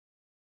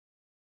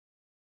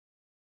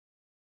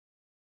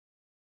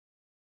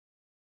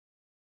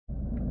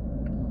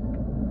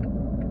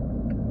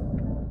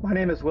My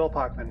name is Will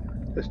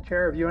Pochman. As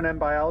chair of UNM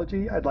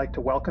Biology, I'd like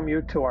to welcome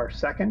you to our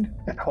second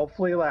and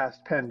hopefully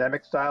last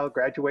pandemic-style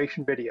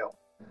graduation video.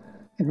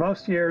 In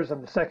most years,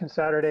 on the second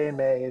Saturday in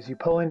May, as you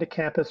pull into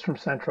campus from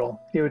Central,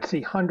 you would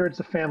see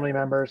hundreds of family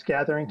members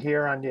gathering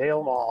here on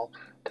Yale Mall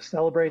to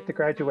celebrate the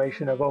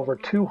graduation of over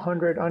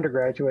 200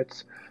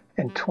 undergraduates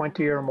and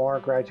 20 or more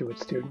graduate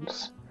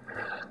students.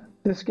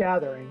 This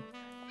gathering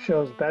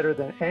shows better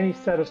than any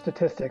set of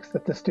statistics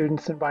that the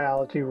students in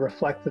biology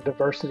reflect the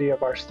diversity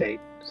of our state.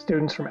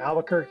 Students from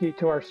Albuquerque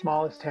to our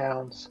smallest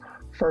towns,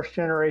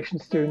 first-generation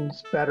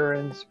students,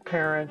 veterans,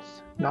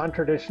 parents,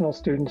 non-traditional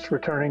students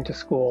returning to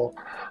school,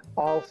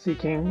 all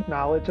seeking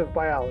knowledge of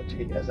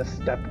biology as a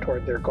step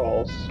toward their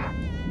goals.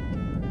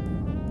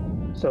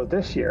 So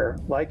this year,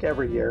 like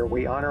every year,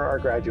 we honor our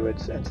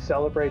graduates and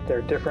celebrate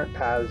their different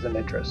paths and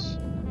interests.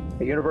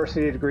 A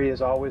university degree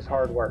is always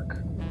hard work.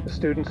 The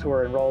students who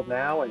are enrolled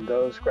now and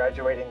those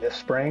graduating this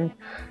spring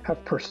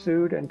have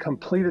pursued and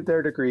completed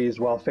their degrees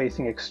while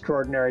facing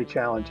extraordinary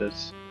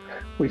challenges.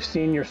 We've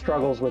seen your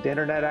struggles with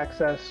internet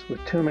access,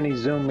 with too many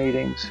Zoom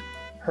meetings,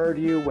 heard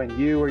you when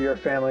you or your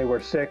family were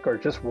sick or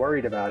just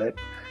worried about it,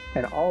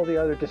 and all the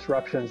other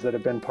disruptions that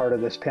have been part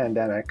of this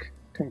pandemic.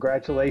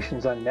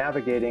 Congratulations on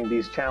navigating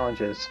these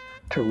challenges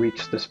to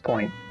reach this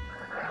point.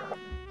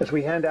 As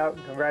we hand out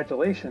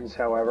congratulations,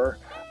 however,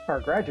 our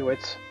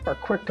graduates are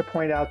quick to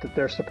point out that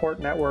their support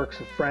networks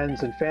of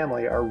friends and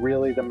family are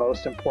really the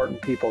most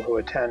important people who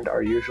attend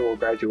our usual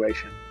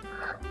graduation.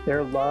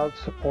 Their love,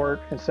 support,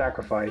 and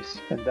sacrifice,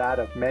 and that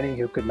of many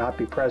who could not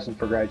be present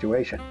for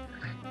graduation,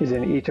 is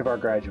in each of our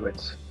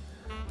graduates.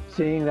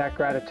 Seeing that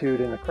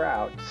gratitude in the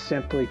crowd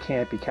simply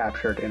can't be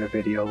captured in a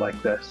video like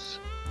this.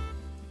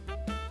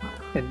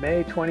 In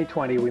May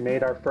 2020, we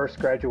made our first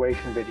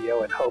graduation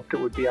video and hoped it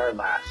would be our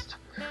last.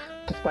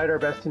 Despite our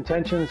best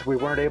intentions, we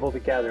weren't able to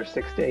gather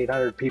 600 to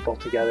 800 people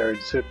together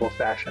in suitable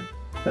fashion.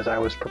 As I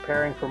was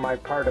preparing for my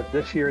part of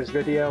this year's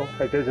video,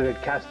 I visited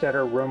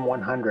Castetter Room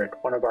 100,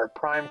 one of our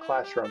prime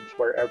classrooms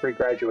where every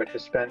graduate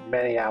has spent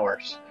many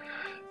hours.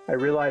 I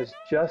realized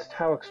just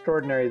how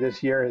extraordinary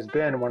this year has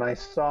been when I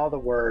saw the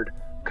word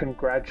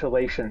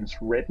 "Congratulations"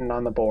 written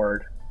on the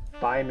board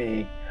by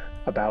me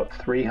about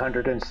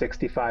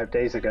 365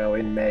 days ago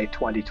in May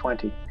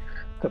 2020.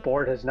 The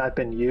board has not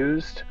been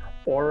used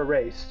or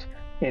erased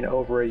in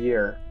over a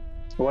year.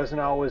 It wasn't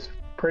always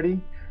pretty,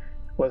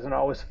 it wasn't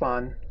always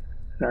fun,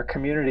 and our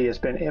community has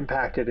been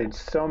impacted in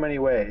so many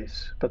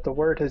ways, but the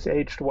word has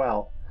aged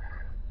well.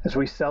 As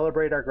we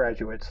celebrate our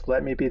graduates,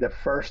 let me be the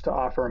first to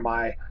offer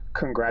my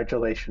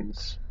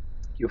congratulations.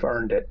 You've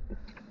earned it.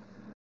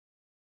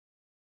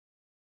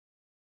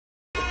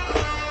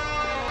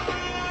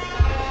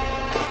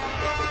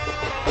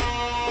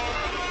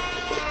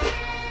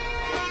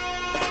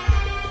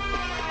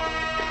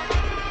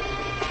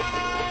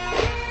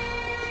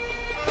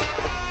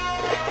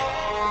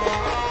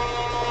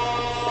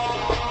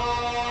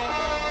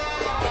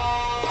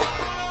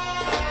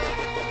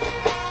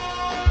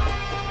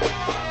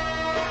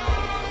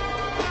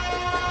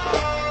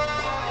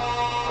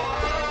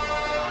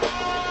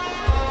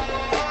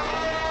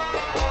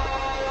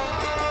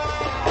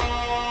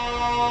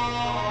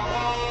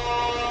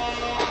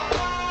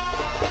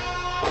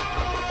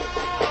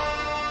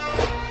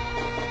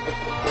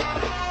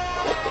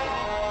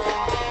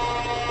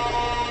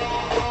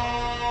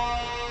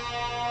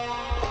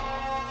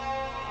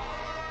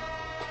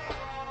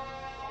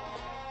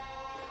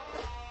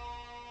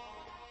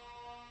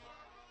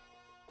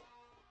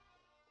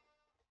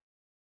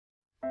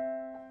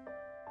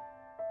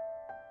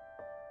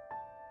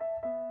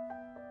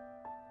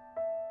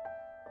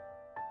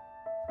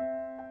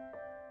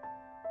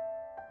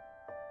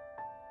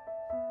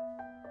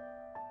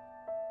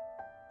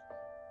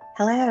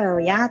 Hello,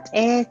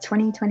 Yat-e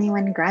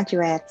 2021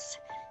 graduates.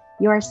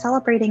 You are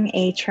celebrating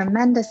a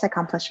tremendous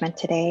accomplishment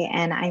today,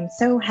 and I'm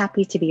so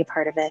happy to be a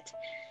part of it.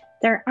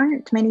 There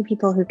aren't many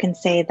people who can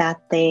say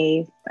that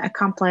they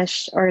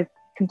accomplished or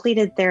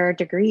completed their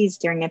degrees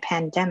during a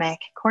pandemic,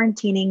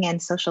 quarantining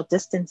and social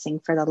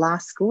distancing for the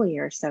last school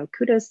year, so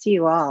kudos to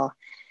you all.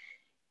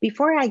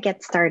 Before I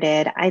get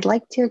started, I'd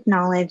like to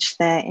acknowledge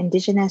the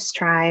indigenous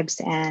tribes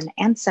and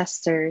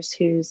ancestors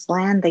whose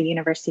land the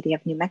University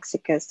of New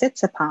Mexico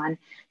sits upon,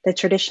 the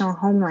traditional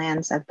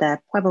homelands of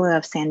the Pueblo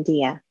of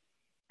Sandia,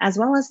 as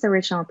well as the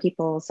original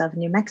peoples of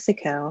New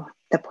Mexico,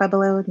 the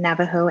Pueblo,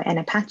 Navajo, and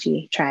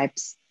Apache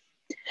tribes.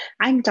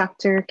 I'm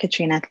Dr.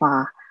 Katrina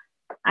Tlaw.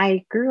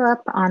 I grew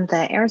up on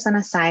the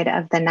Arizona side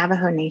of the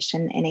Navajo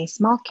Nation in a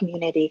small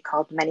community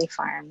called Many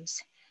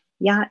Farms.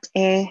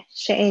 Yat-e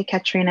she'e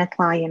Katrina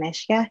Tlaw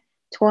Yameshya,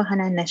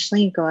 Tuahana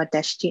Neshlingo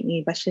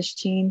Deshjitni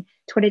Bashishchin,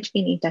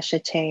 Twittijini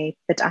Deshate,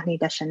 Bitahni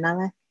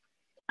Deshanella.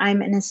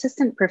 I'm an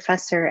assistant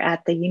professor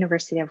at the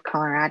University of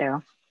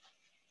Colorado.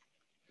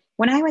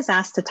 When I was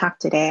asked to talk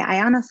today,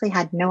 I honestly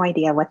had no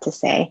idea what to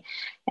say.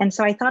 And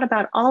so I thought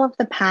about all of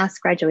the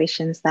past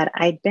graduations that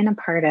I'd been a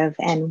part of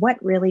and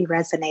what really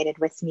resonated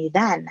with me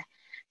then.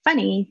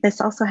 Funny, this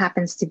also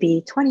happens to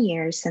be 20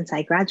 years since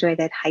I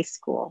graduated high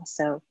school,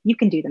 so you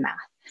can do the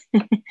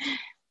math.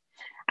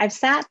 I've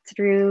sat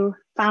through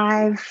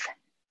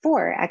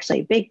four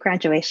actually big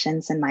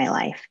graduations in my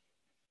life.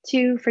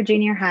 Two for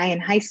junior high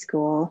and high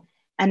school,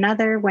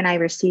 another when I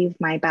received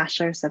my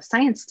Bachelor's of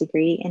Science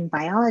degree in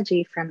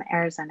biology from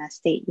Arizona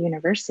State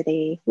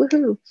University,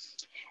 woohoo!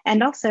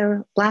 And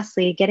also,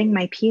 lastly, getting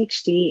my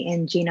PhD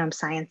in genome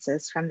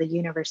sciences from the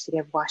University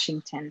of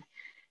Washington.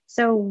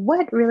 So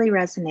what really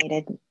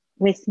resonated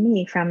with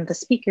me from the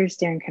speakers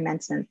during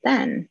commencement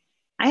then?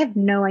 I have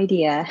no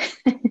idea.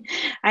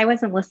 I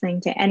wasn't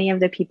listening to any of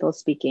the people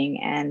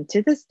speaking. And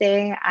to this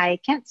day, I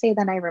can't say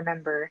that I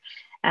remember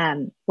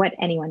what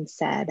anyone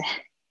said.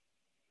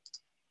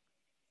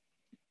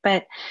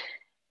 But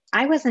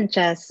I wasn't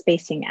just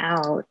spacing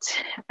out.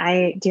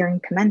 During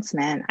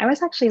commencement, I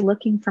was actually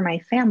looking for my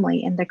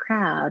family in the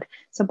crowd.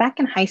 So back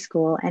in high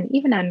school and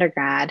even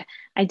undergrad,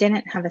 I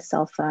didn't have a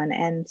cell phone.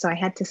 And so I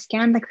had to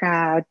scan the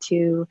crowd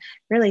to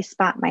really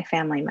spot my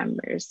family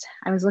members.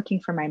 I was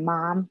looking for my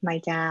mom, my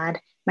dad,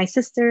 my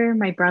sister,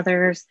 my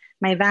brothers,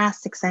 my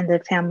vast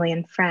extended family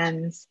and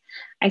friends.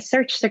 I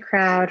searched the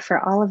crowd for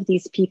all of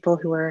these people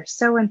who were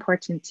so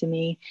important to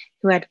me,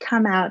 who had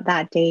come out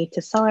that day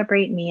to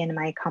celebrate me and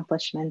my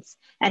accomplishments,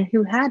 and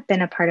who had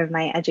been a part of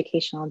my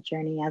educational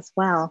journey as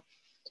well.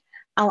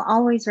 I'll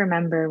always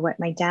remember what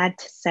my dad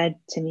said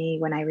to me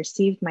when I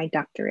received my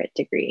doctorate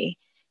degree.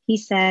 He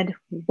said,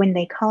 "When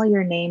they call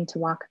your name to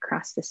walk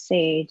across the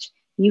stage,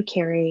 you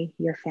carry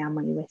your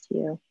family with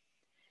you."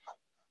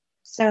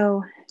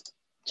 So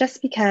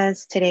just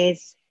because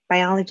today's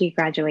biology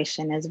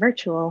graduation is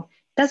virtual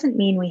doesn't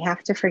mean we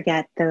have to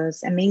forget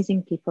those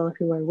amazing people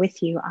who are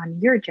with you on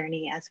your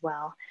journey as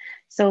well.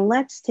 So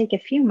let's take a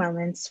few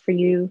moments for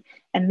you,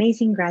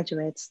 amazing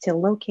graduates, to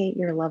locate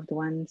your loved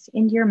ones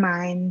in your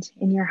mind,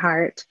 in your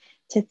heart,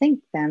 to thank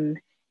them.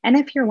 And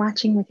if you're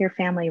watching with your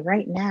family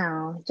right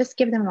now, just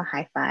give them a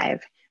high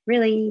five.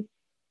 Really,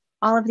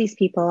 all of these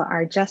people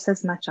are just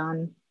as much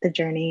on the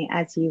journey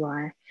as you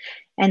are,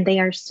 and they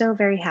are so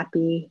very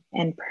happy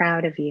and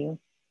proud of you.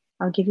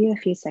 I'll give you a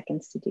few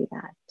seconds to do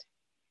that.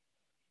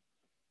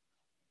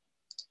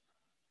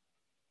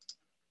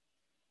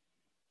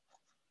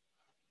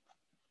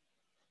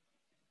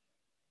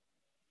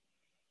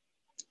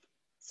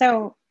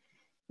 So,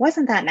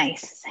 wasn't that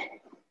nice?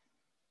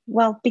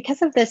 Well,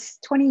 because of this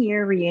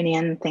 20-year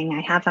reunion thing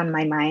I have on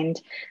my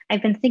mind,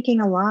 I've been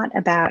thinking a lot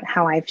about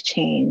how I've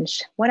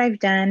changed, what I've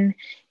done,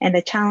 and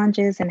the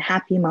challenges and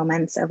happy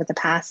moments over the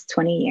past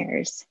 20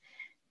 years.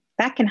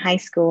 Back in high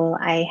school,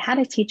 I had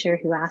a teacher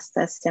who asked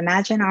us to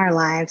imagine our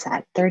lives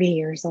at 30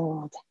 years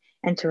old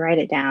and to write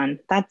it down.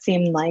 That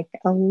seemed like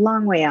a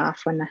long way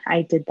off when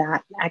I did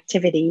that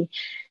activity.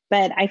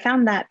 But I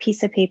found that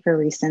piece of paper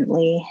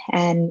recently.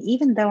 And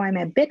even though I'm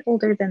a bit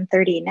older than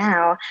 30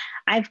 now,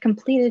 I've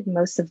completed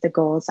most of the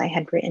goals I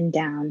had written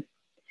down.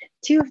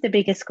 Two of the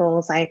biggest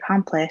goals I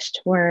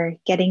accomplished were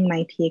getting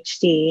my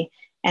PhD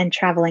and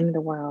traveling the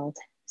world.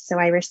 So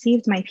I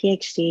received my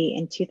PhD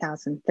in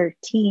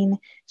 2013,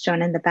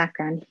 shown in the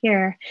background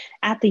here,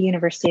 at the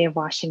University of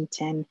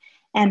Washington.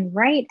 And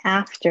right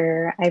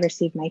after I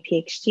received my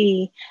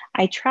PhD,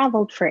 I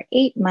traveled for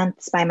 8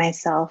 months by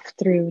myself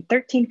through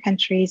 13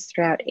 countries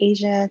throughout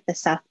Asia, the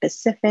South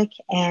Pacific,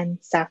 and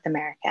South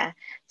America.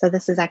 So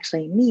this is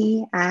actually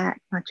me at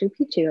Machu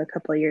Picchu a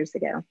couple of years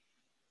ago.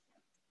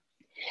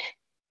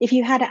 If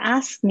you had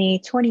asked me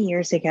 20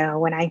 years ago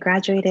when I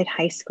graduated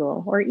high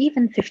school, or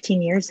even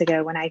 15 years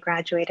ago when I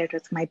graduated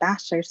with my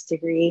bachelor's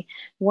degree,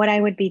 what I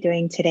would be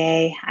doing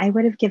today, I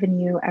would have given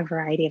you a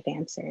variety of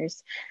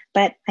answers.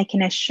 But I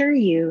can assure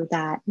you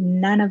that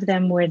none of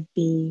them would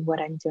be what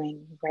I'm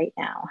doing right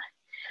now.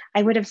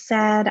 I would have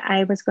said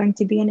I was going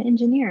to be an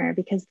engineer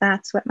because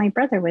that's what my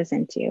brother was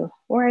into.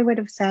 Or I would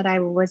have said I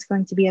was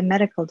going to be a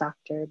medical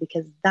doctor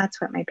because that's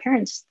what my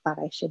parents thought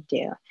I should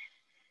do.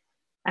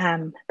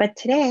 But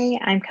today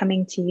I'm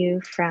coming to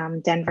you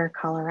from Denver,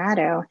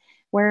 Colorado,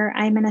 where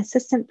I'm an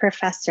assistant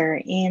professor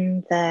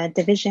in the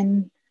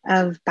Division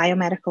of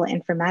Biomedical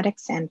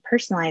Informatics and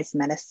Personalized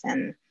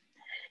Medicine.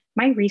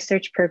 My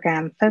research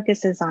program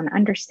focuses on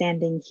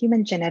understanding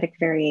human genetic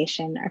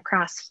variation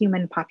across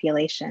human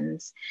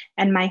populations,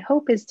 and my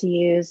hope is to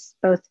use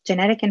both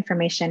genetic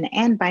information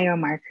and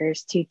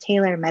biomarkers to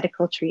tailor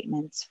medical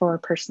treatments for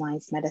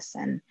personalized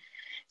medicine.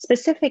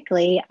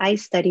 Specifically, I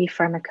study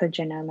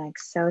pharmacogenomics.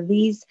 So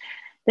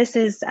this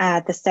is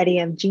the study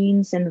of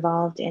genes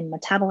involved in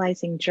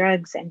metabolizing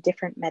drugs and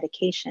different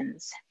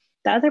medications.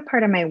 The other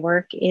part of my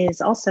work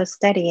is also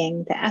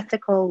studying the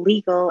ethical,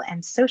 legal,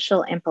 and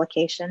social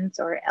implications,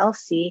 or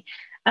ELSI,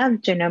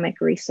 of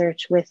genomic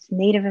research with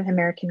Native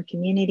American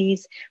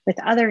communities, with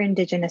other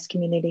Indigenous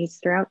communities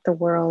throughout the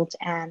world,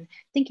 and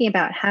thinking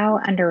about how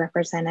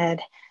underrepresented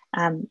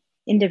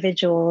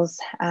individuals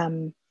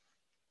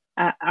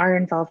are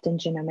involved in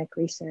genomic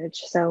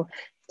research. So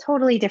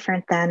totally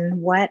different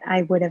than what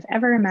I would have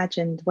ever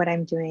imagined what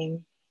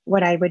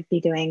I would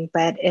be doing,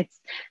 but it's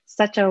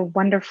such a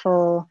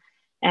wonderful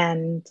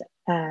and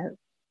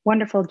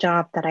wonderful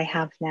job that I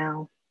have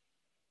now.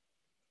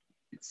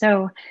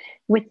 So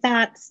With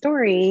that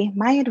story,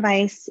 my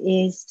advice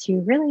is to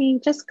really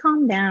just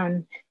calm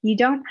down. You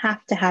don't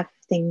have to have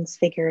things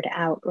figured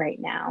out right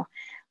now.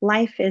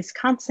 Life is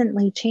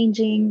constantly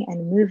changing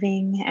and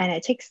moving, and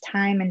it takes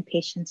time and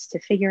patience to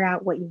figure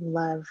out what you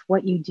love,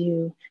 what you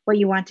do, what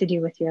you want to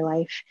do with your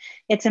life.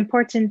 It's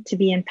important to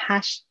be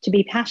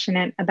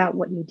passionate about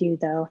what you do,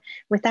 though.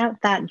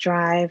 Without that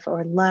drive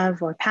or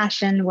love or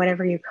passion,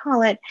 whatever you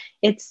call it,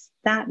 it's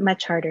that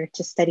much harder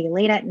to study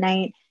late at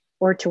night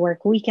or to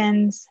work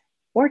weekends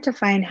or to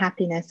find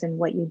happiness in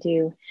what you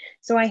do.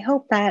 So I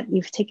hope that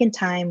you've taken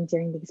time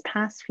during these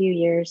past few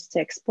years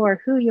to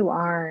explore who you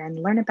are and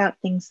learn about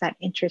things that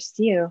interest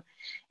you.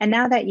 And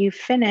now that you've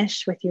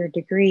finished with your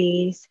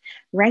degrees,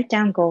 write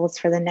down goals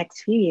for the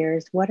next few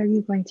years. What are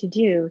you going to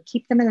do?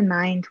 Keep them in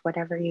mind,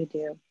 whatever you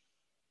do.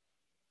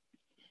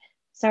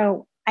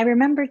 So I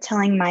remember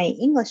telling my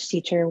English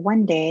teacher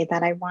one day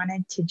that I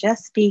wanted to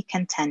just be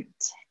content.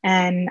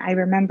 And I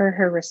remember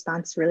her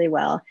response really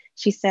well.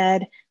 She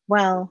said,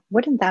 "Well,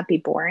 wouldn't that be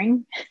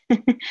boring?"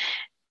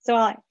 So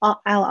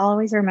I'll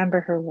always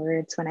remember her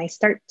words. When I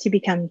start to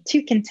become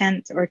too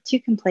content or too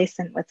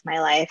complacent with my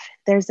life,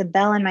 there's a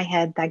bell in my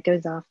head that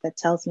goes off that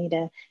tells me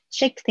to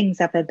shake things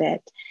up a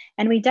bit.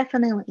 And we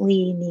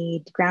definitely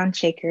need ground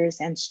shakers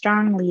and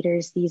strong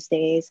leaders these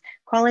days,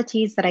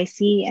 qualities that I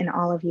see in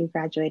all of you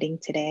graduating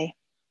today.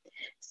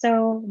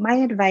 So my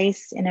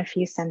advice in a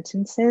few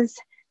sentences: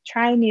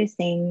 try new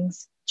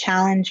things,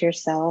 challenge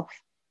yourself,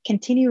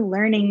 continue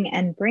learning,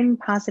 and bring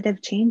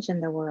positive change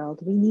in the world.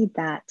 We need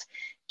that.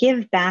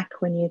 Give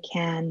back when you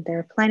can. There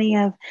are plenty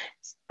of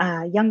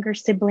younger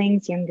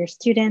siblings, younger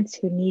students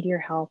who need your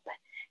help.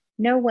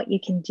 Know what you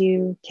can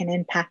do can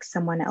impact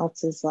someone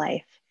else's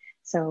life.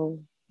 So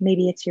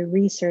maybe it's your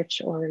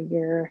research or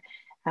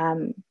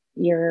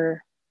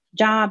your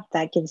job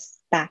that gives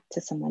back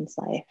to someone's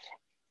life.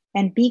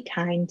 And be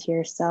kind to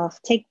yourself.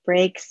 Take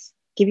breaks.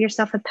 Give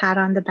yourself a pat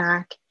on the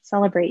back.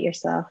 Celebrate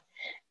yourself.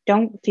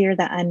 Don't fear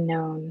the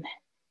unknown.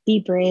 Be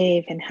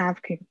brave and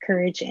have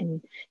courage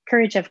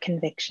of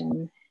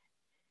conviction.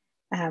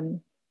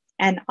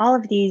 And all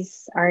of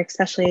these are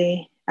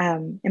especially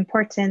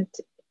important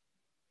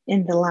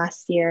in the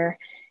last year.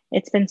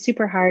 It's been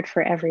super hard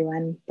for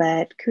everyone,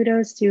 but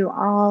kudos to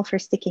all for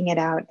sticking it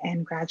out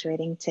and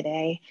graduating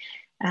today.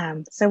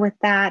 So with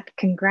that,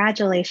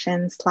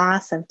 congratulations,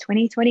 class of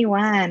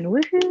 2021.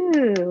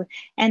 Woohoo!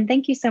 And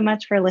thank you so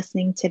much for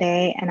listening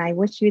today. And I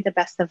wish you the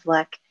best of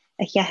luck.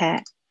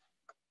 Ahyahe.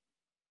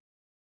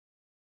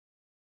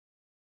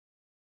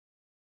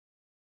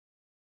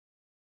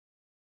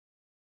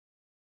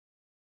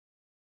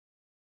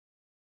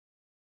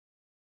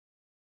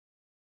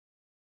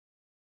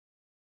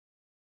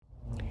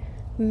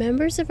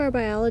 Members of our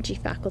biology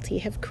faculty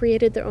have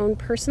created their own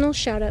personal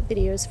shout-out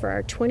videos for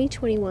our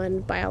 2021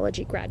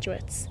 biology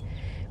graduates.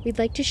 We'd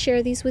like to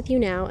share these with you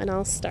now, and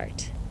I'll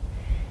start.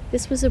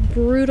 This was a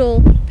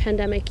brutal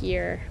pandemic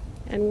year,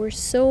 and we're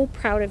so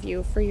proud of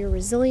you for your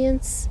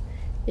resilience,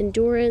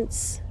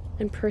 endurance,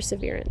 and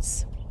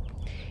perseverance.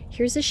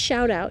 Here's a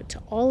shout-out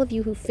to all of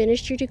you who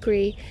finished your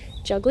degree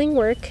juggling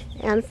work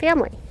and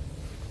family.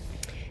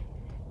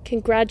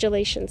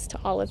 Congratulations to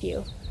all of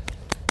you.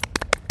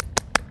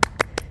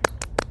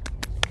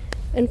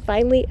 And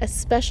finally, a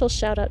special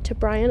shout out to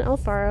Brian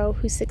Alfaro,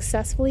 who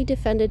successfully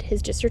defended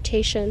his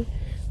dissertation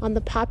on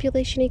the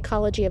population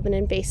ecology of an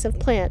invasive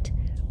plant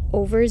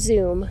over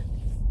Zoom.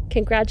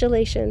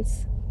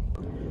 Congratulations.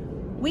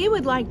 We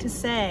would like to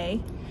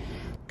say,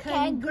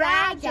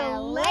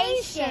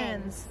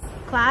 congratulations,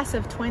 class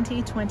of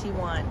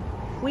 2021.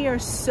 We are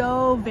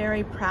so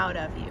very proud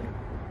of you.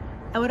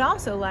 I would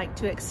also like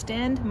to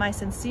extend my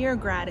sincere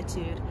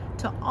gratitude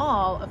to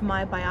all of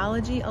my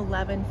Biology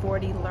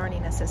 1140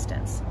 learning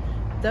assistants,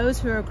 those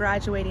who are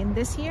graduating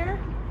this year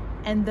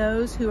and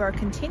those who are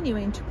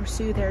continuing to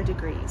pursue their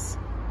degrees.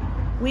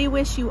 We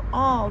wish you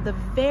all the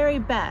very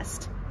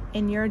best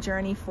in your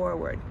journey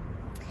forward.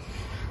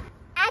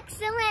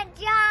 Excellent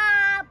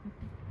job!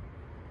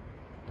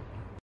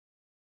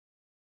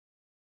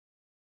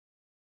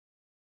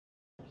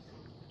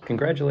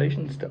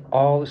 Congratulations to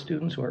all the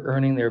students who are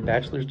earning their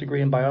bachelor's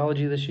degree in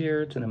biology this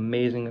year. It's an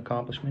amazing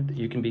accomplishment that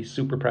you can be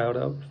super proud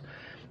of.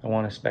 I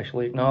want to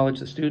especially acknowledge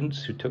the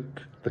students who took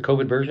the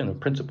COVID version of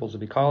Principles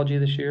of Ecology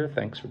this year.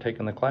 Thanks for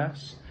taking the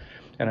class.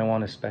 And I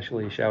want to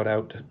especially shout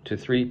out to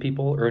 3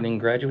 people earning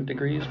graduate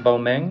degrees: Bo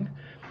Meng,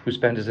 who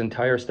spent his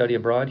entire study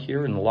abroad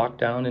here in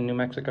lockdown in New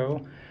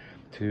Mexico;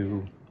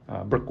 to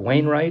Brooke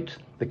Wainwright,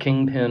 the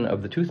kingpin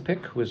of the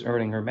toothpick, who is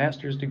earning her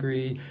master's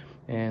degree;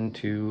 and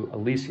to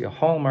Alicia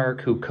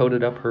Hallmark, who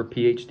coded up her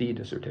PhD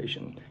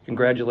dissertation.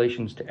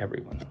 Congratulations to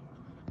everyone.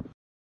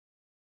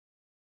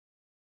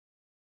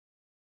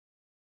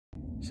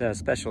 So a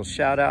special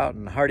shout out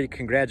and hearty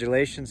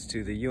congratulations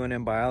to the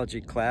UNM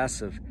Biology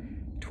class of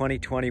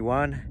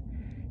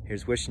 2021.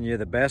 Here's wishing you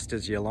the best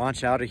as you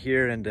launch out of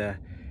here into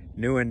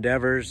new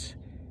endeavors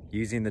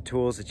using the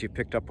tools that you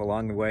picked up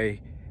along the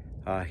way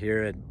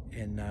here at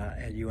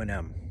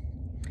UNM.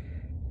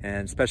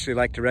 And especially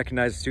like to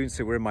recognize the students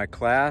that were in my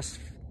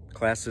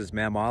classes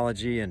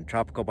mammalogy and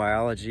tropical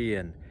biology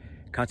and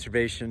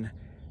conservation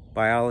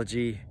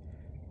biology,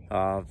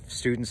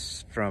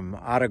 students from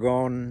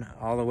Aragon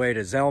all the way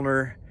to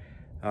Zellner.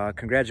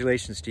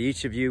 Congratulations to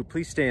each of you.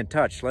 Please stay in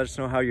touch. Let us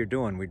know how you're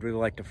doing. We'd really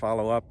like to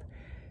follow up.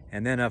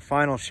 And then a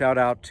final shout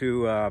out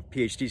to a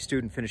PhD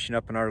student finishing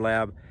up in our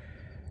lab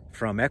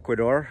from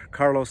Ecuador,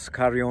 Carlos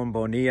Carrion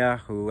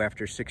Bonilla, who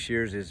after 6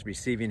 years is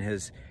receiving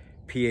his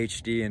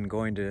PhD and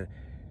going to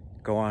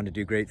go on to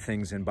do great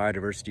things in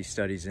biodiversity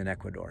studies in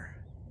Ecuador.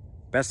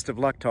 Best of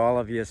luck to all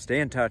of you. Stay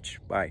in touch.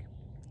 Bye.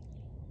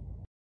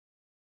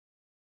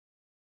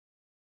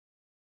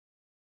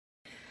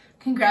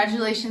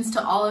 Congratulations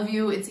to all of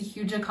you. It's a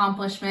huge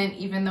accomplishment,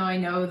 even though I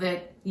know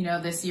that,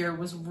 this year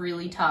was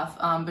really tough,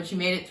 but you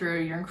made it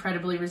through. You're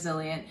incredibly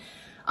resilient.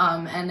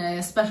 And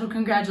a special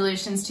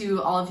congratulations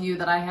to all of you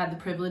that I had the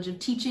privilege of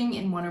teaching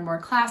in one or more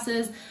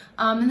classes.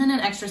 And then an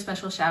extra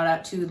special shout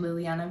out to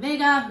Liliana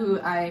Vega, who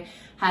I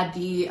had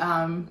the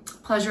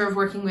pleasure of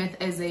working with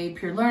as a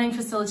peer learning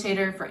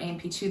facilitator for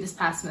AMP2 this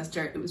past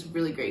semester. It was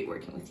really great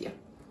working with you.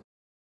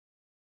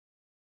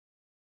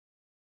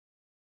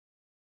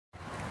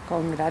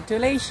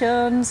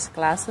 Congratulations,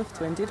 class of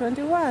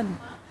 2021.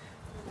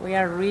 We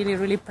are really,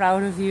 really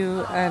proud of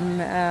you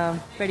and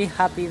very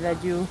happy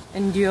that you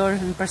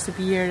endured and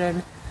persevered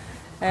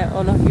and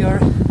all of your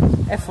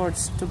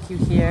efforts took you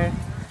here.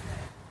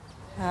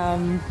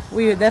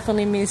 We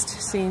definitely missed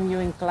seeing you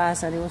in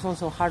class, and it was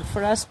also hard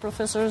for us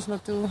professors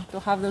not to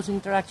have those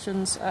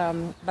interactions,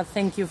 but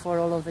thank you for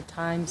all of the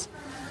times.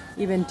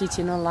 Even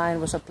teaching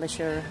online was a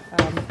pleasure.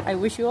 I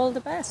wish you all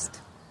the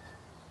best.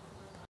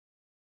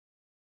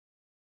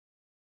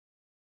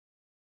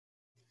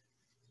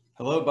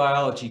 Hello,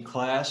 biology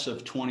class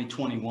of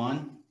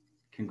 2021.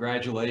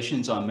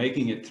 Congratulations on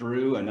making it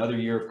through another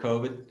year of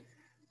COVID.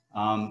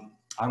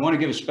 I want to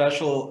give a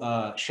special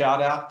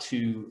shout out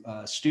to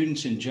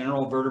students in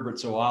general vertebrate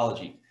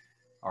zoology.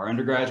 Our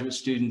undergraduate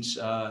students,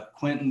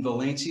 Quentin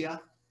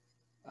Valencia,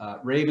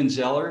 Raven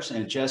Zellers,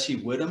 and Jesse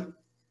Whittam.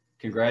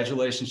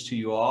 Congratulations to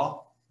you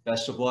all.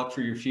 Best of luck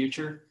for your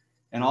future.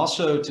 And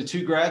also to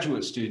two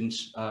graduate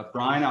students,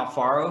 Brian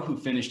Alfaro, who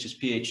finished his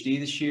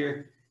PhD this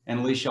year, and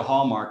Alicia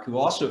Hallmark, who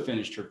also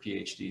finished her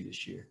PhD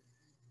this year.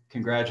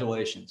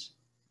 Congratulations.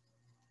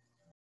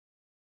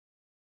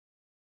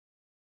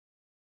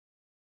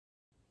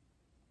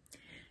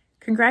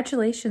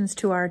 Congratulations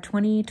to our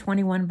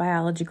 2021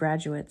 biology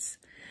graduates.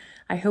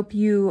 I hope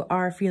you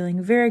are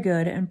feeling very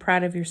good and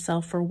proud of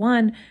yourself for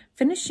one,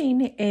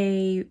 finishing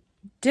a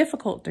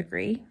difficult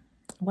degree,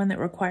 one that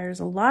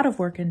requires a lot of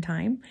work and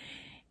time,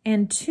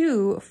 and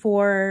two,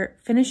 for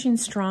finishing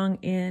strong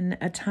in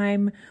a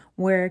time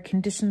where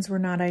conditions were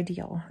not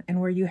ideal and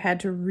where you had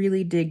to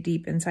really dig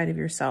deep inside of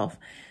yourself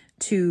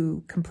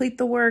to complete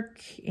the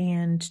work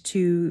and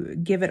to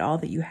give it all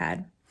that you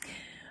had.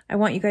 I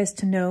want you guys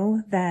to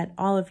know that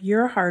all of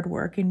your hard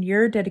work and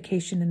your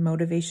dedication and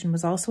motivation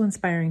was also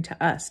inspiring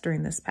to us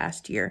during this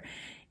past year,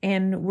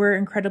 and we're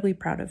incredibly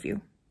proud of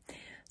you.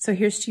 So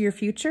here's to your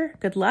future.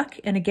 Good luck,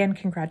 and again,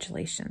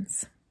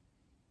 congratulations.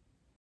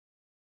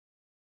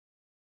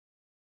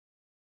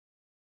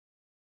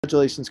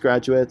 Congratulations,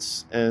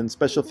 graduates, and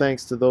special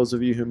thanks to those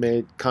of you who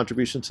made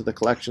contributions to the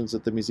collections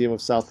at the Museum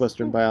of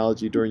Southwestern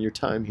Biology during your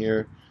time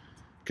here.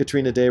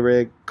 Katrina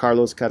Dayrig,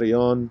 Carlos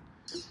Carrion,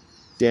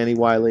 Danny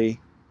Wiley,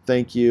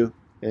 thank you,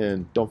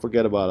 and don't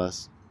forget about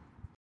us.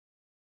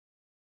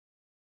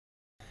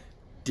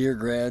 Dear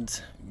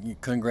grads,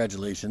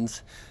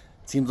 congratulations.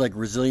 It seems like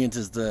resilience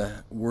is the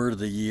word of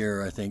the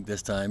year, I think,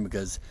 this time,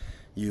 because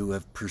you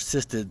have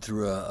persisted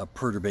through a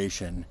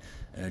perturbation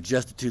and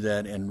adjusted to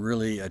that and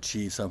really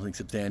achieved something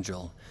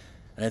substantial.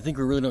 And I think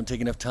we really don't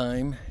take enough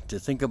time to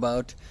think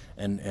about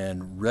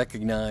and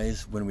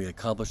recognize when we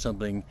accomplish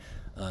something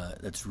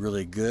that's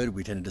really good.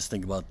 We tend to just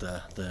think about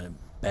the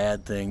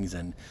bad things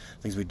and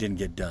things we didn't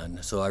get done.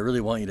 So I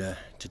really want you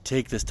to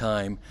take this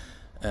time,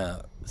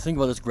 think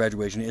about this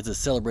graduation. It's a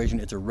celebration,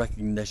 it's a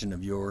recognition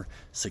of your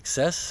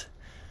success.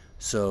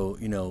 So,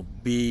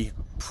 be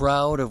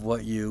proud of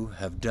what you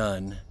have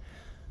done.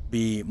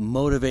 Be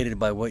motivated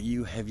by what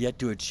you have yet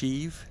to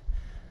achieve,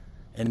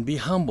 and be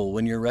humble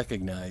when you're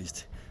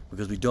recognized,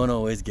 because we don't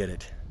always get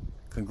it.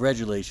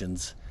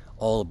 Congratulations,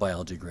 all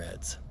biology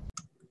grads.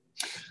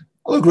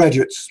 Hello,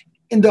 graduates.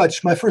 In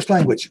Dutch, my first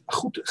language,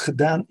 goed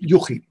gedaan,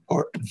 jochie,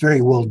 or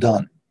very well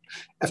done.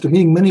 After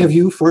meeting many of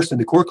you, first in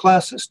the core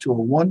classes,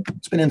 201,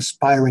 it's been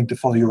inspiring to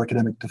follow your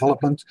academic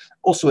development,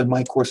 also in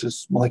my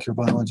courses, molecular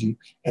biology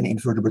and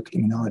invertebrate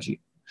immunology.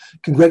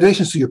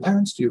 Congratulations to your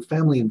parents, to your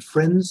family and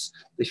friends.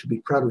 They should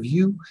be proud of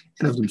you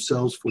and of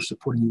themselves for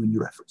supporting you in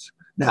your efforts.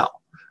 Now,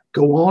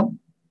 go on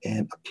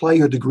and apply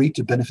your degree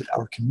to benefit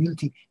our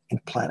community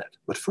and planet.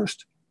 But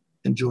first,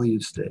 enjoy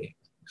your stay.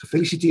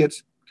 Gefeliciteerd,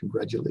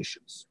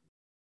 congratulations.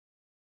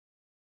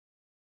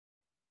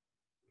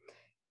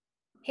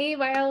 Hey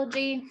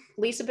biology,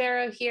 Lisa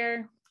Barrow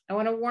here. I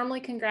want to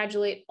warmly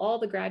congratulate all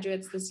the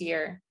graduates this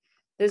year.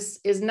 This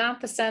is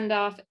not the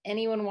send-off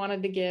anyone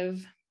wanted to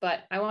give,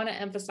 but I want to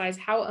emphasize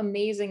how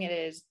amazing it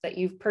is that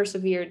you've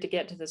persevered to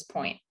get to this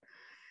point.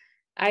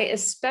 I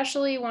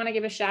especially want to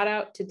give a shout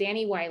out to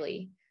Danny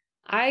Wiley,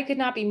 I could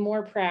not be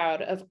more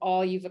proud of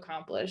all you've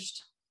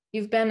accomplished.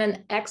 You've been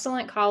an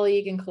excellent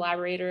colleague and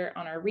collaborator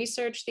on our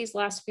research these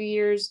last few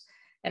years,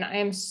 and I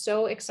am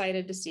so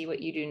excited to see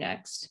what you do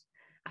next.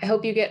 I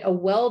hope you get a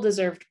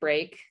well-deserved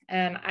break,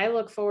 and I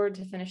look forward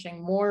to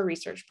finishing more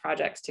research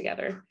projects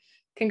together.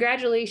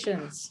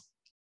 Congratulations.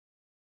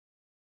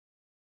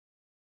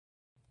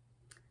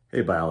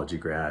 Hey, biology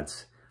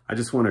grads. I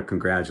just want to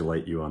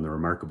congratulate you on the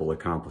remarkable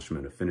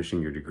accomplishment of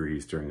finishing your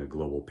degrees during a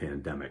global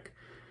pandemic.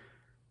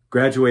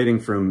 Graduating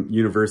from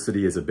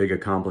university is a big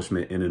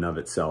accomplishment in and of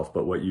itself,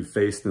 but what you've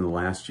faced in the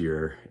last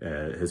year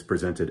has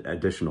presented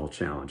additional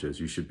challenges.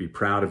 You should be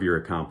proud of your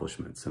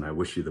accomplishments, and I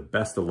wish you the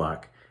best of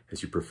luck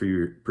as you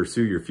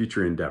pursue your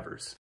future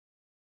endeavors.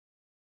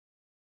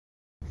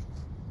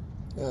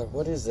 God,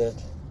 what is that?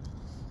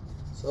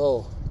 It's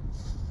all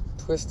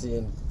twisty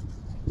and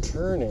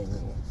turning.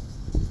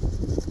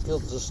 I feel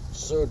just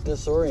so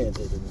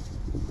disoriented. And,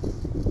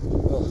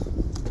 oh,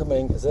 it's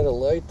coming. Is that a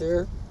light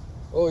there?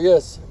 Oh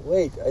yes,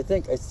 wait, I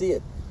think I see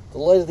it. The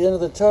light at the end of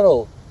the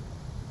tunnel.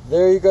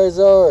 There you guys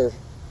are.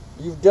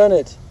 You've done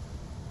it.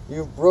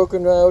 You've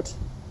broken out,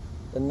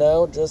 and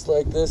now, just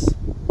like this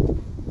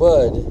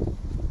bud,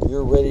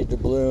 you're ready to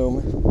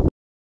bloom.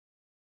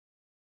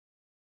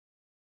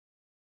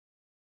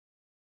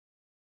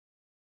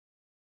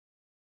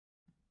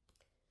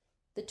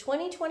 The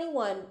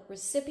 2021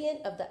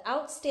 recipient of the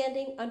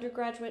Outstanding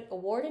Undergraduate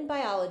Award in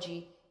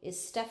Biology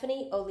is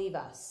Stephanie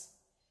Olivas.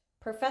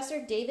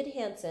 Professor David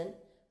Hansen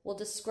will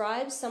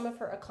describe some of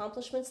her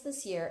accomplishments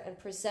this year and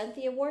present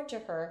the award to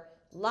her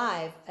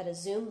live at a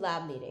Zoom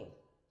lab meeting.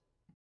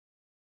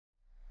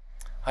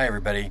 Hi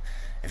everybody.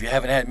 If you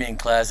haven't had me in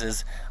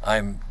classes,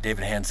 I'm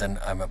David Hansen.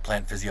 I'm a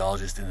plant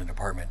physiologist in the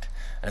department.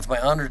 And it's my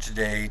honor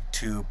today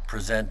to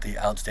present the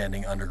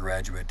Outstanding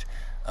Undergraduate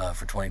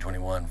for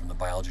 2021 from the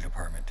Biology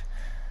Department.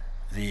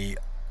 The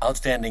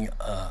Outstanding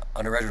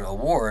Undergraduate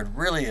Award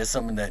really is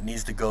something that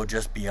needs to go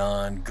just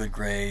beyond good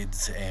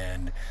grades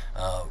and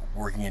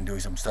working and doing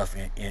some stuff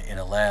in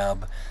a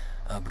lab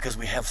because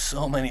we have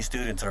so many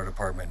students in our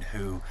department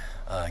who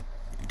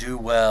do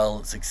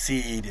well,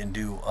 succeed, and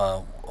do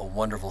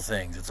wonderful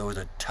things. It's always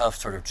a tough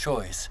sort of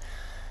choice.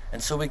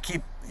 And so we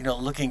keep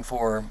looking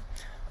for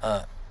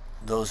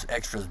those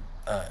extra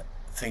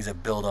things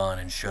that build on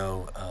and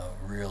show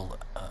real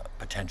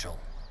potential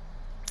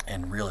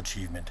and real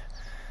achievement.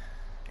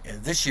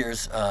 This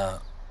year's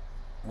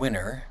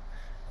winner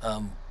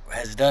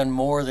has done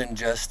more than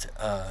just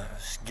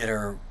get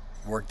her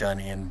work done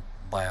in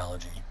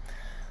biology.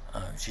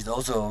 She's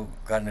also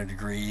getting a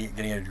degree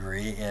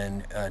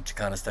in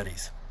Chicana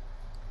Studies.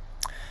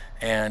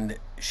 And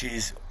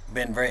she's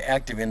been very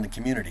active in the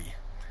community.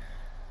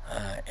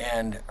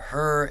 And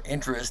her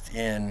interest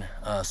in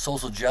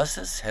social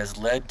justice has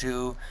led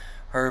to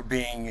her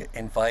being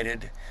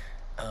invited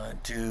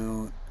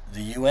to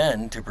the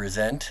UN to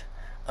present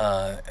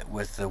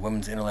with the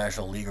Women's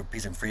International League of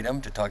Peace and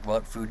Freedom to talk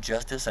about food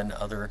justice and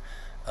other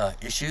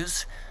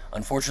issues.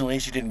 Unfortunately,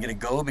 she didn't get to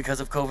go because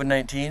of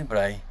COVID-19, but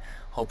I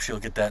hope she'll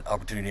get that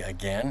opportunity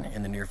again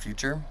in the near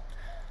future.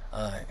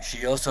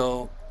 She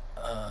also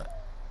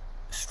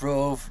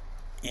strove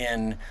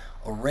in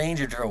a range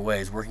of different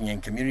ways, working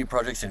in community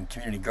projects and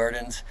community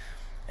gardens,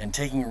 and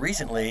taking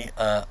recently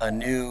a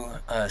new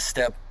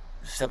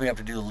stepping up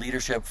to do the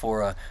leadership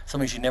for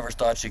something she never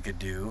thought she could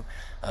do,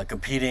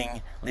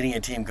 leading a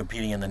team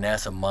competing in the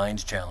NASA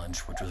Minds Challenge,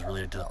 which was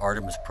related to the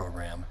Artemis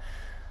program.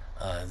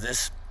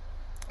 This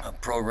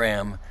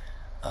program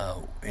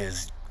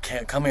is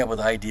coming up with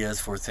ideas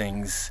for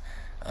things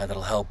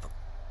that'll help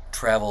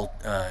travel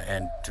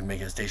and to make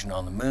a station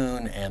on the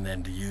moon, and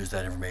then to use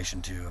that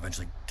information to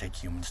eventually take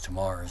humans to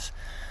Mars.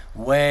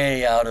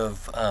 Way out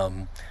of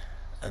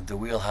the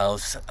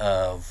wheelhouse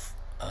of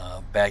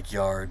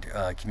backyard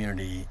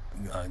community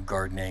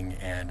gardening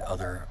and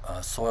other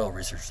soil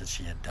research that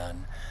she had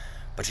done.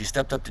 But she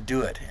stepped up to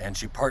do it, and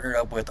she partnered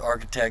up with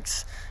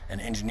architects and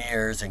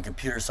engineers and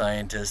computer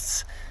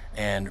scientists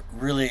and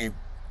really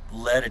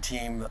led a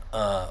team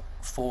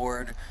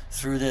forward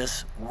through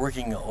this,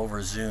 working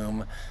over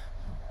Zoom,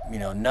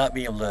 not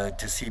being able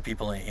to see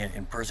people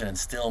in person and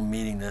still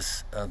meeting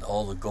this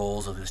all the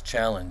goals of this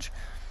challenge,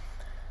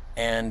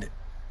 and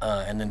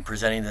then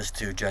presenting this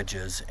to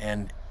judges,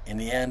 and in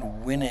the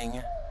end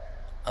winning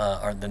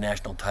the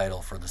national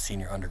title for the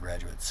senior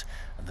undergraduates.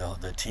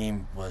 The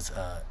team was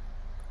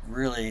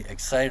really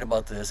excited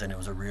about this, and it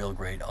was a real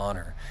great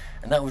honor.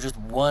 And that was just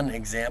one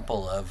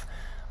example of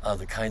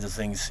the kinds of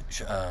things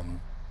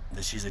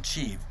that she's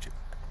achieved.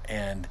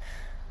 And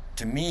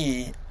to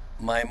me,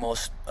 my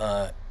most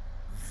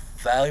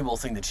valuable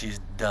thing that she's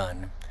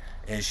done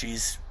is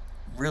she's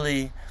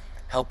really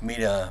helped me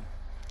to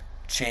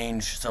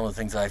change some of the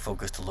things I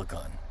focus to look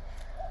on.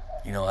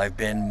 I've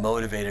been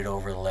motivated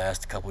over the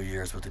last couple of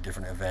years with the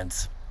different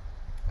events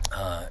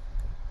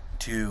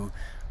to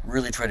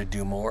really try to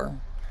do more.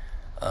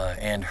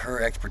 And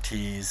her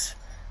expertise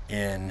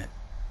in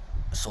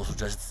social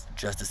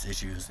justice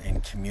issues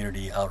and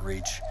community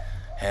outreach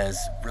has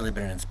really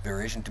been an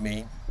inspiration to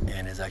me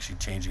and is actually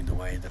changing the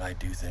way that I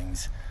do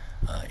things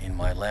in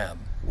my lab.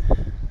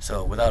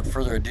 So without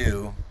further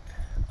ado,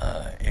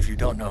 if you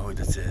don't know who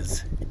this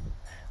is,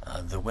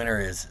 the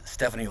winner is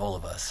Stephanie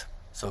Olivas.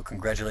 So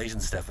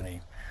congratulations, Stephanie.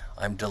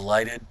 I'm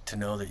delighted to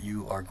know that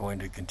you are going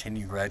to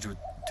continue go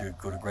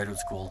to graduate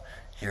school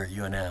here at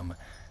UNM,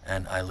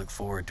 and I look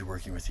forward to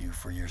working with you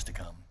for years to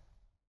come.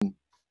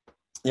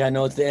 Yeah, I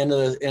know it's the end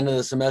of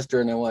the semester,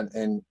 and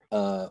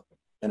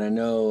I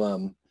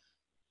know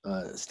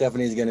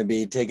Stephanie's going to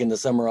be taking the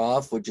summer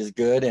off, which is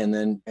good,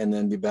 and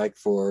then be back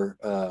for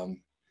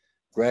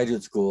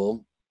graduate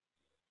school.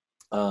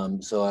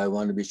 So I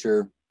wanted to be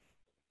sure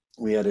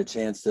we had a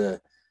chance to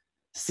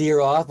see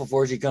her off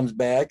before she comes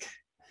back.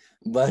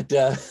 But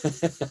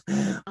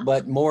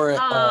but more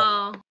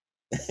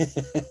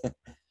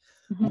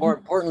more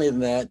importantly than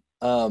that,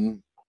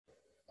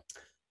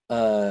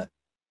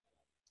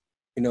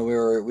 you know,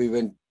 we've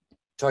been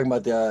talking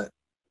about the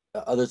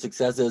other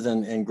successes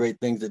and great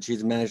things that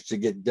she's managed to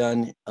get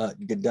done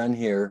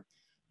here,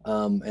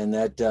 and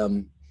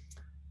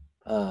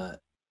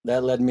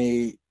that led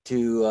me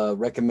to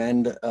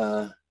recommend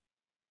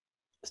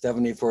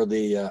Stephanie for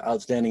the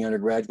outstanding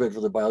undergraduate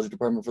for the biology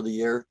department for the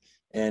year,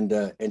 and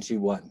she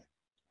won.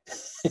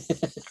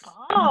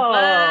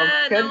 Oh,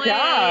 good No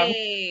job.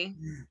 way.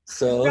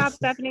 So, Good job,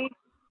 Stephanie.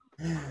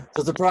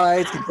 So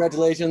surprise,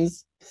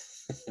 congratulations.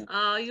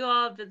 Oh, you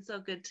all have been so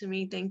good to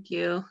me. Thank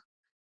you.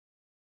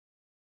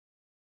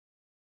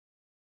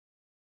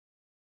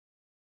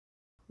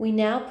 We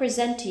now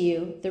present to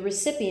you the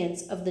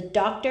recipients of the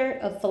Doctor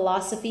of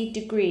Philosophy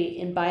degree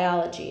in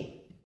biology.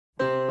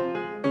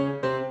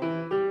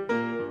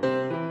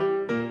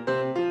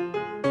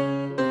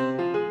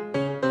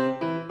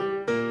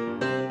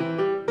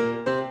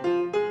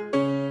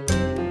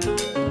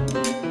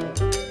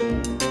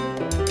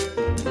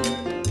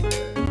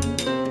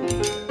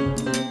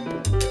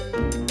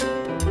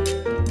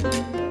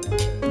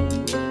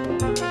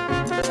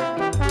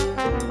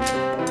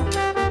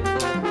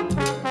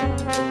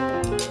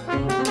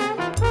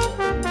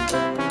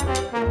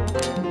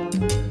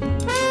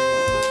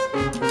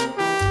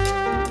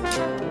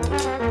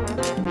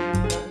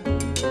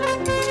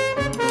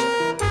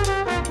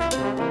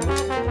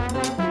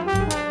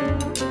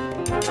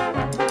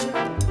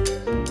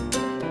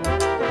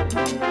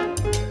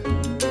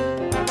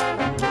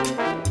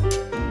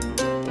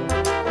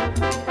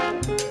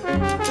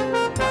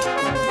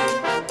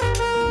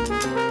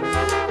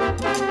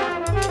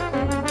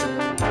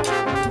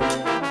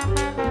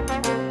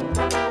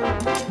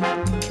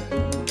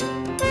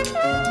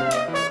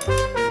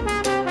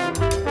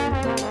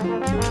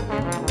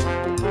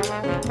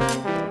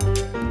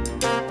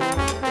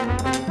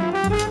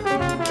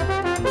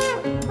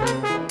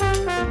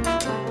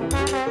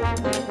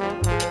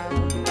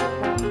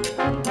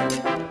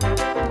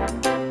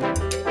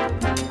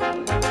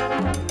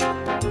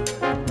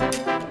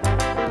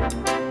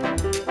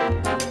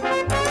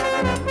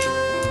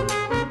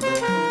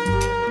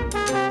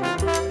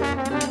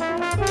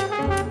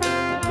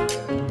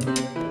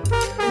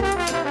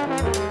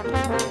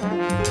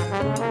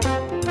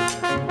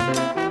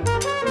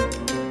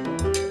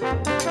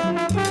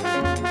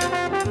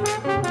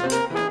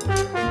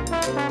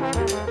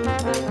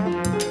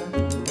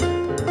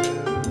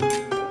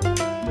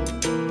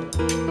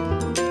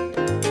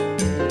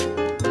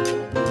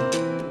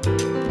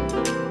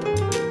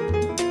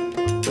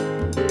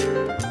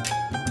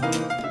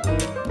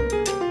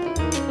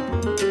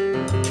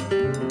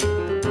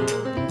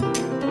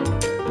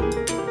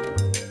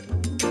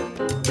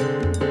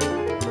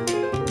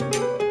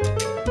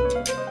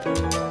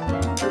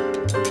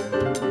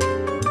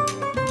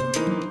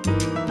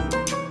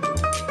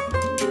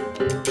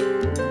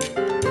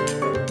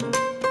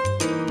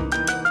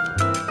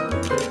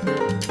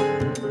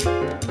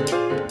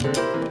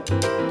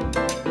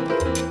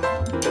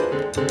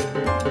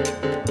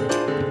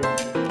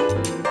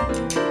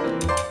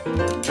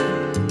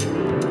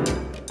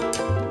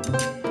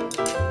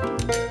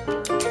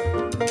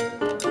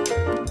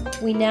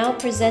 We now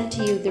present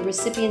to you the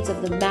recipients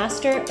of the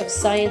Master of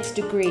Science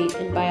degree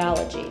in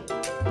biology.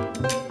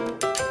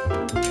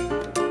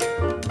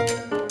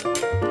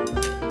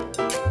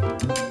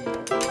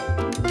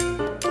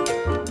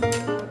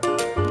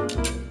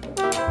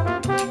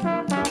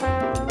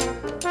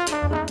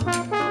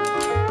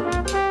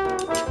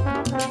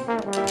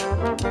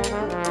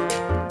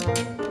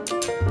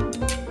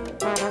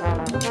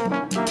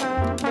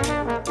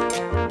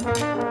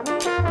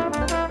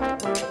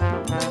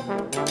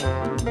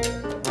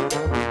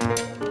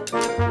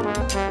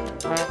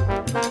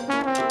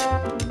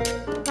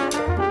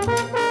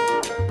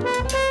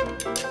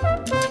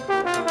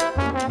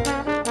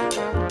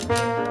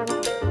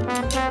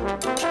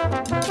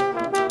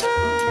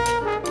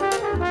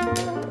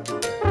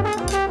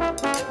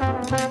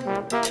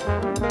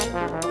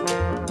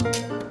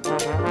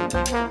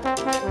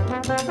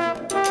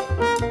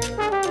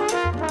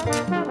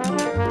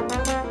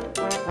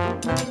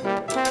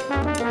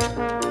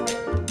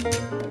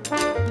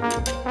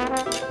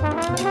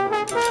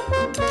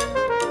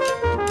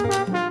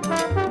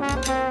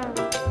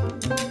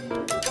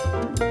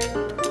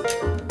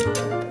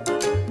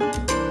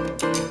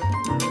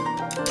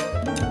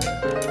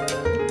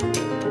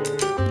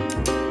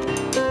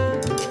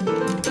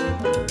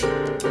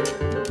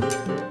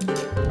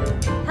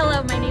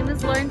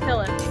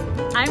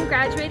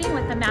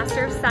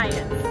 Bachelor of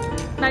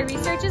Science. My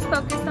research is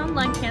focused on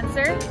lung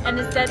cancer and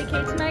is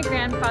dedicated to my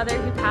grandfather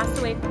who passed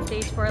away from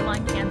stage 4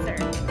 lung cancer.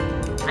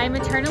 I am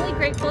eternally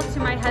grateful to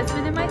my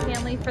husband and my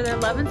family for their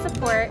love and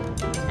support,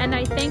 and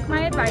I thank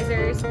my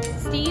advisors,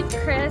 Steve,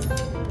 Chris,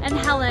 and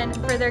Helen,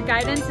 for their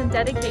guidance and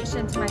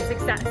dedication to my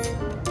success.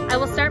 I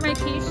will start my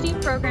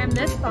PhD program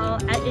this fall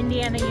at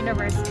Indiana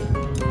University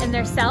in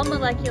their Cell,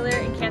 Molecular,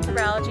 and Cancer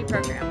Biology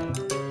program.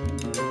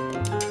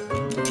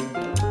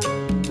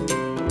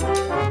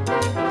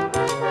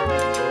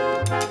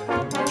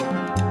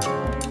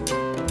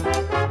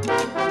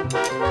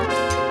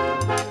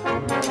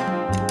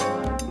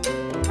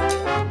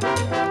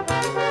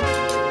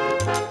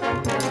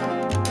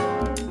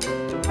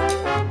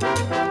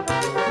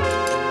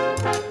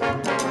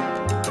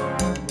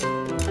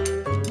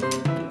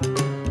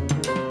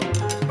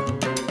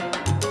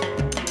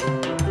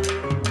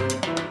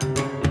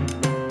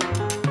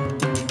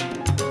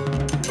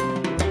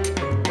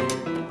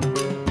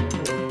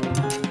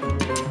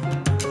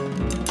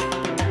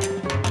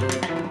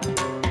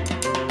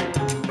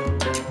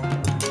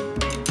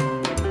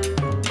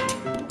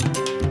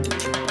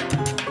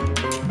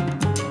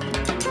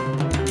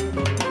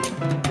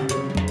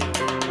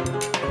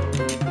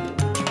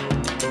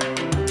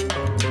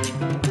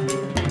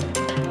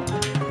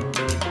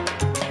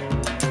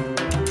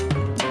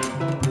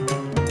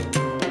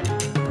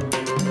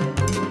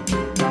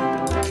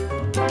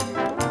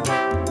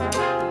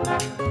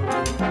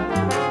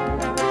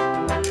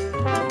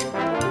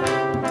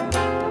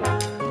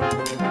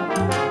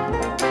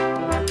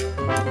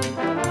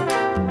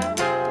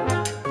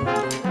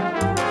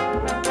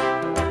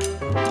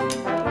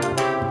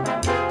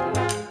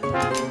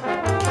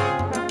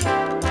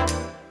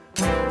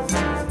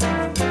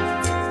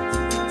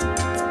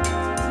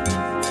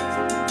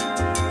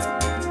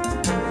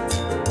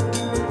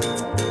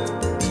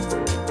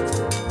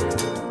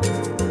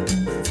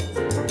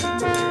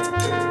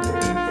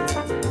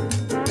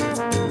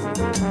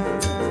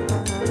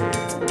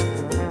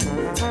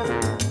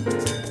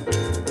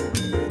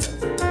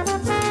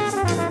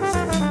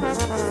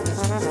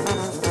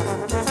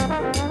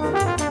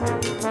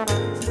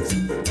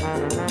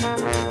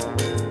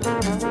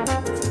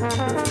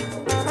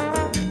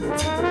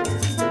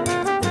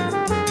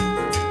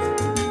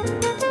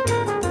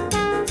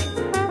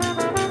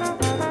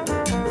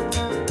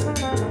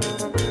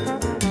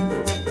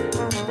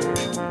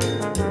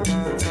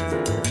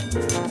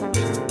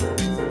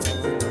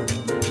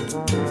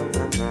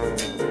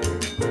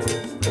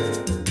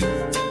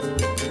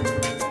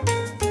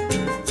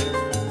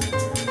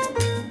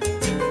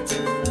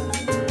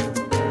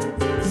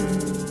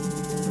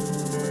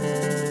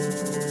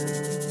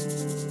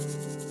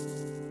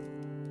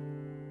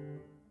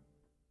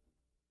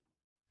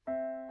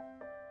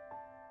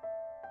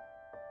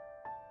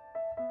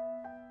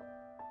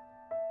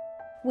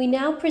 We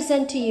now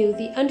present to you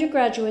the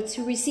undergraduates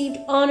who received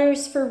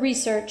honors for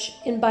research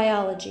in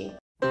biology.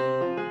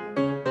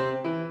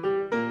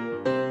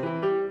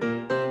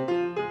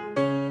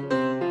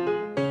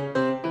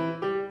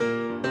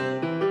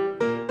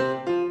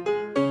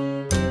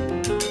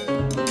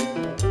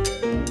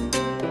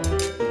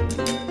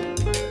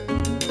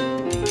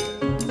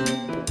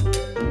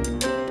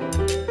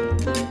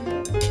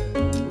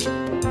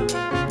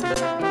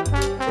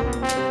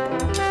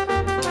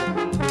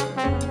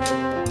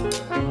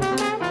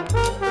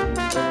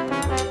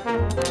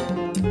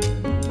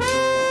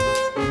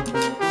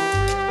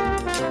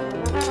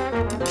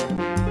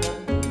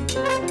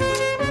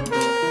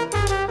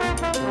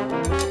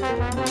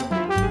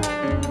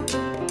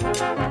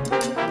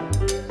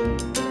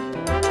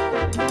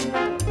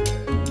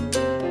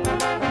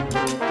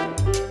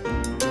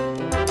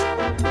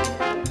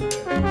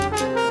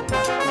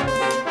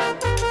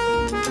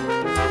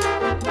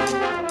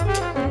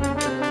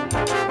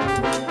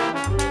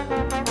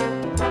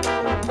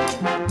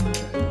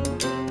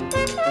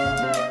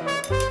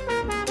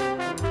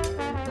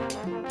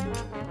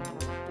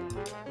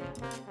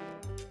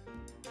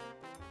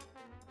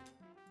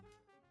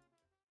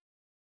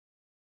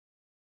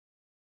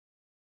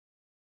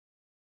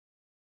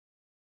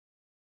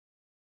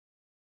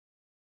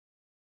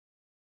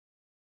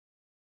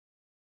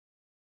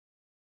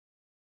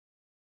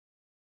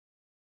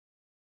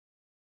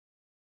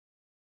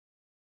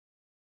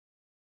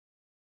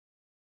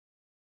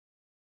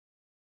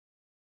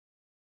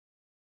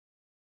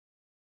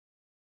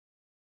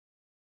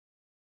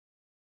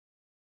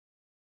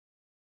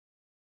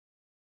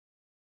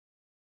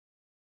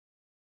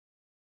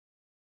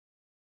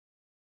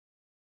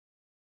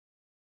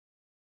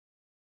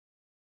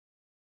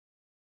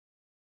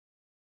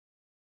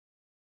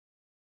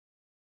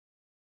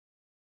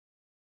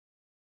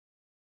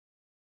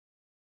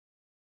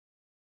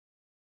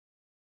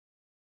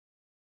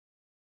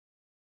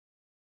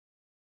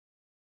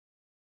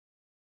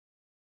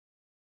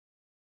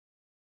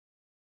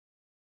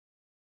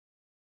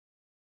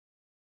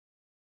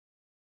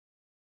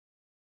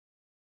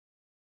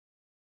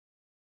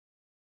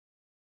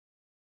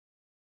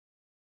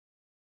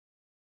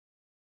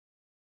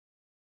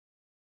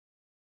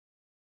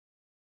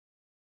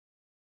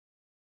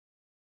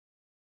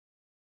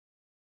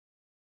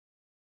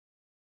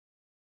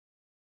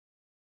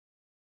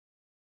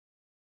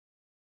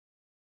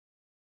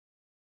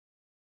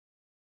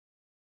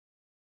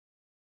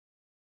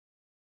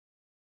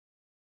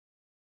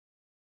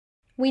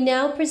 We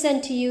now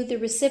present to you the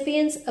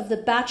recipients of the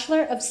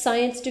Bachelor of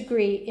Science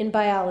degree in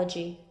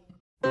Biology.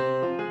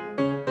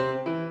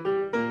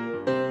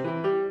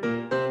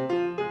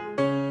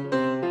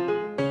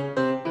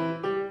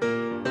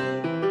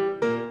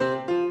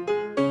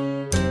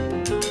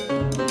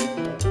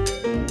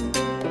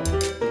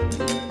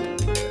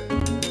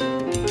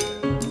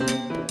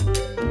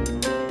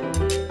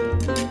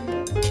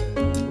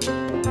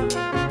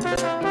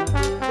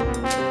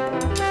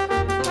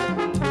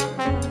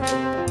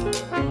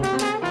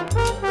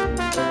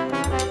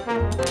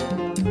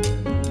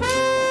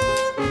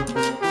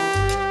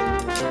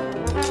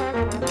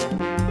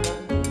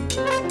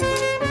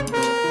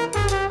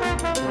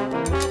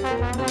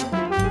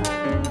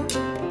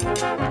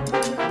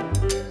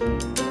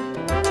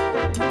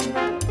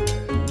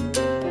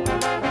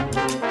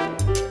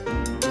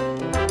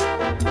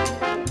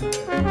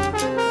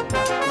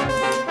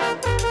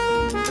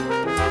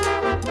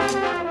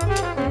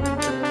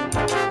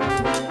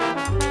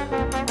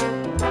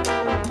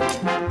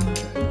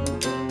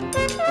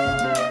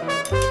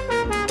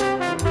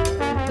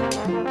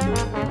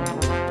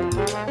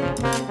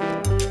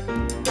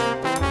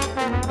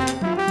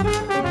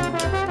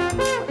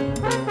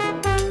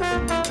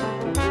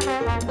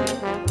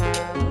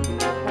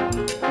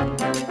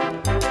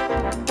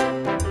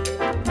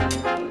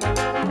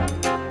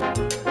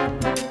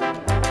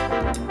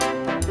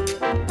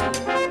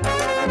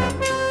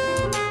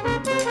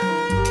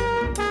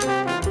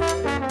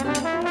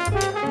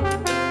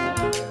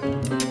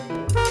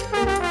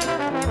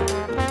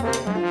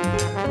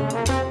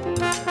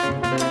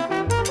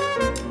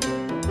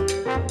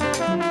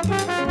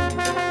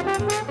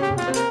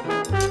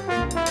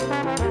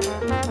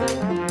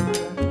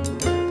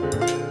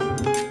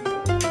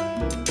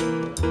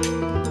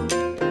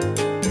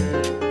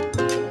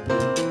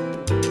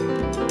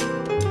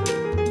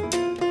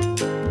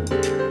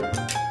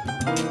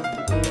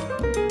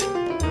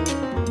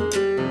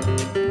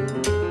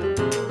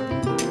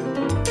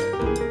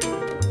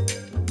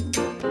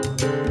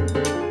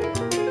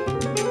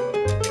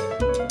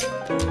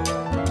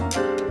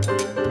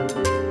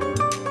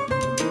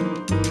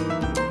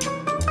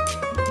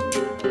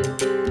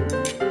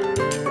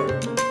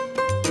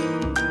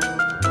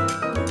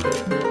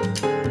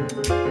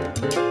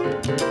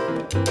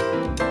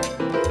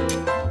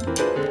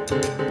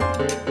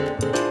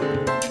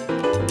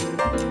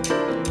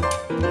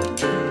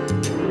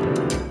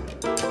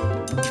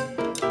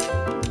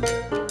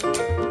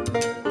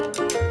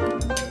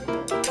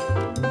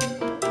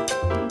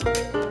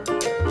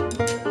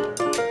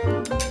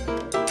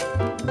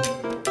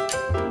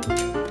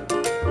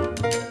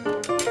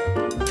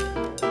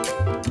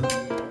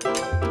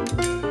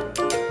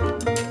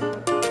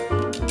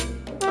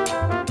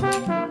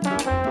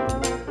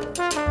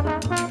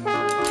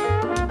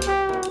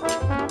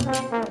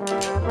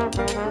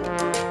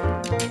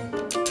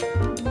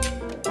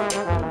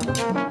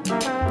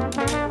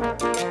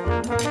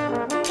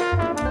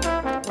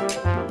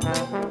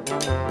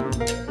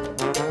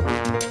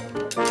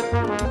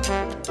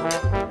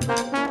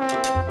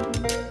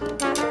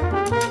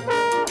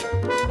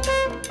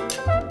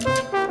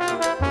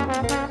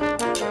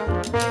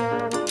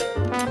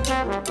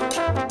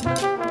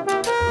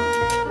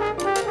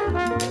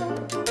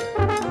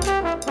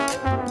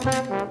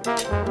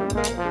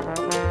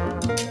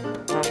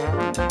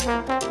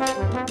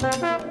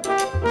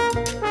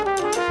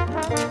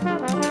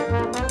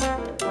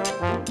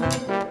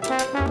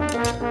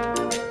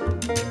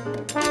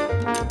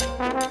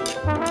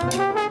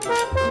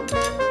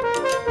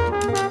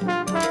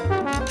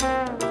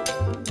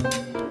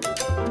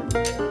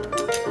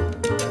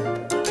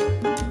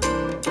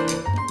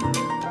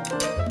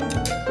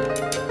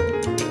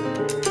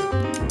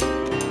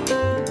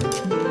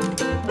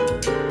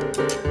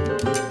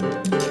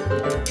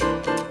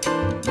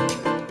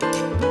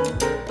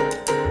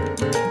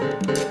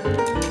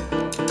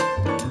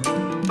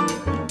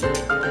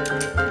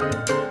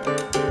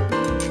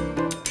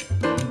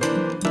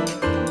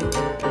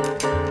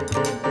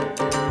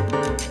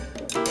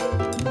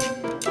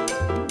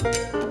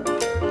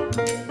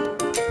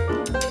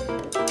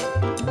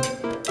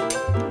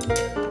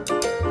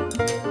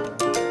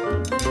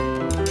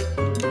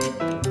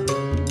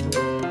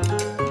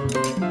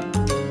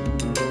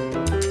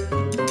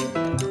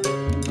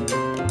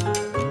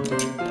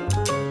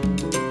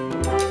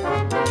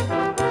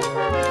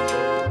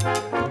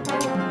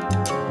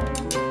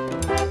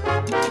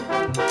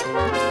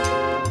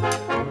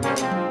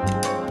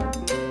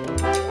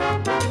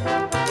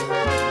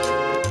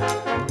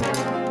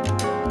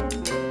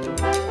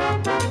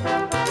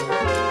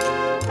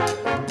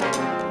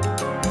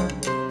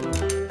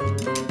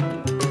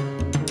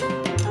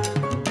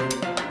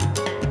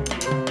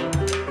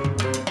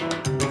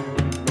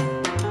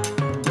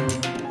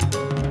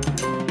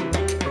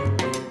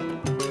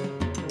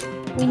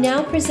 We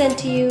now present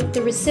to you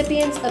the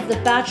recipients of the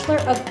Bachelor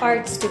of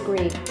Arts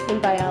degree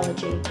in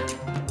Biology.